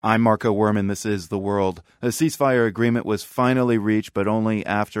I'm Marco Werman. This is The World. A ceasefire agreement was finally reached, but only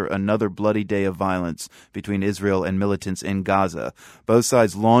after another bloody day of violence between Israel and militants in Gaza. Both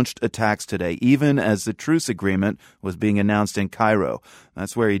sides launched attacks today, even as the truce agreement was being announced in Cairo.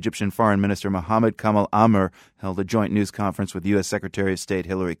 That's where Egyptian Foreign Minister Mohammed Kamal Amr held a joint news conference with U.S. Secretary of State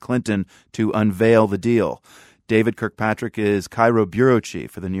Hillary Clinton to unveil the deal. David Kirkpatrick is Cairo bureau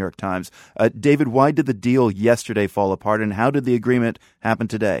chief for the New York Times. David, why did the deal yesterday fall apart, and how did the agreement happen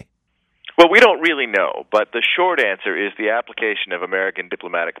today? Well, we don't really know, but the short answer is the application of American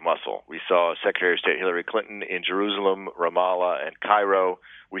diplomatic muscle. We saw Secretary of State Hillary Clinton in Jerusalem, Ramallah, and Cairo.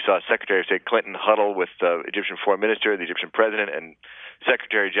 We saw Secretary of State Clinton huddle with the Egyptian Foreign Minister, the Egyptian President, and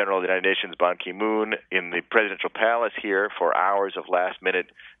Secretary General of the United Nations, Ban Ki-moon, in the presidential palace here for hours of last-minute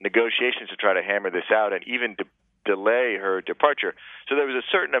negotiations to try to hammer this out and even delay her departure. So there was a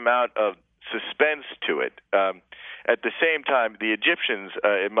certain amount of suspense to it. At the same time, the Egyptians,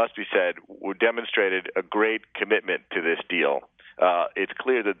 it must be said, demonstrated a great commitment to this deal. It's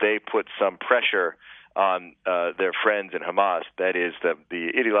clear that they put some pressure on their friends in Hamas, that is, the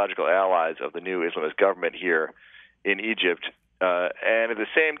ideological allies of the new Islamist government here in Egypt. And at the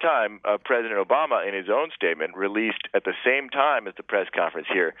same time, President Obama, in his own statement, released at the same time as the press conference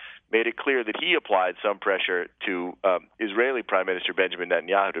here, made it clear that he applied some pressure to Israeli Prime Minister Benjamin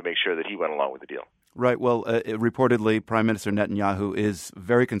Netanyahu to make sure that he went along with the deal. Right. Well, reportedly, Prime Minister Netanyahu is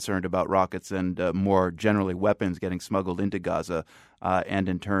very concerned about rockets and more generally weapons getting smuggled into Gaza and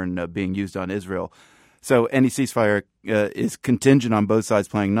in turn being used on Israel. So any ceasefire is contingent on both sides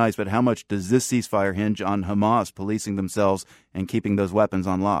playing nice, but how much does this ceasefire hinge on Hamas policing themselves and keeping those weapons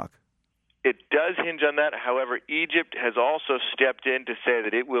on lock? It does hinge on that. However, Egypt has also stepped in to say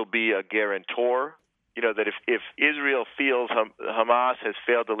that it will be a guarantor. You know, that if Israel feels Hamas has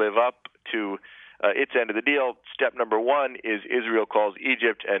failed to live up to its end of the deal, step number one is Israel calls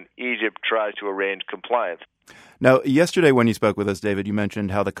Egypt, and Egypt tries to arrange compliance. Now, yesterday when you spoke with us, David, you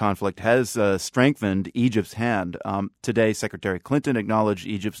mentioned how the conflict has strengthened Egypt's hand. Today, Secretary Clinton acknowledged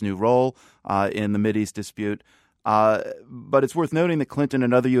Egypt's new role in the Mideast dispute. But it's worth noting that Clinton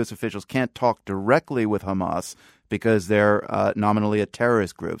and other U.S. officials can't talk directly with Hamas because they're nominally a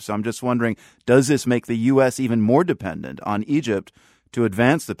terrorist group. So I'm just wondering, does this make the U.S. even more dependent on Egypt to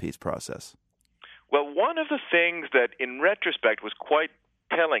advance the peace process? Well, one of the things that, in retrospect, was quite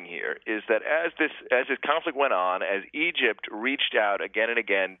telling here is that as this conflict went on, as Egypt reached out again and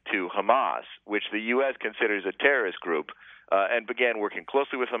again to Hamas, which the U.S. considers a terrorist group, and began working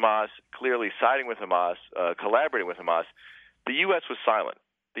closely with Hamas, clearly siding with Hamas, collaborating with Hamas, the U.S. was silent.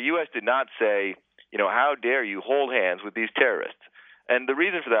 The U.S. did not say, how dare you hold hands with these terrorists? And the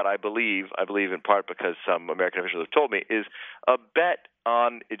reason for that, I believe in part because some American officials have told me, is a bet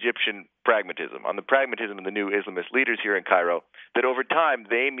on Egyptian pragmatism, on the pragmatism of the new Islamist leaders here in Cairo, that over time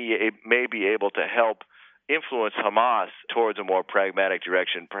they may be able to help influence Hamas towards a more pragmatic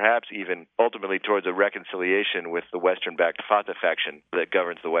direction, perhaps even ultimately towards a reconciliation with the Western-backed Fatah faction that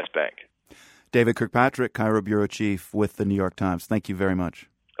governs the West Bank. David Kirkpatrick, Cairo bureau chief with the New York Times. Thank you very much.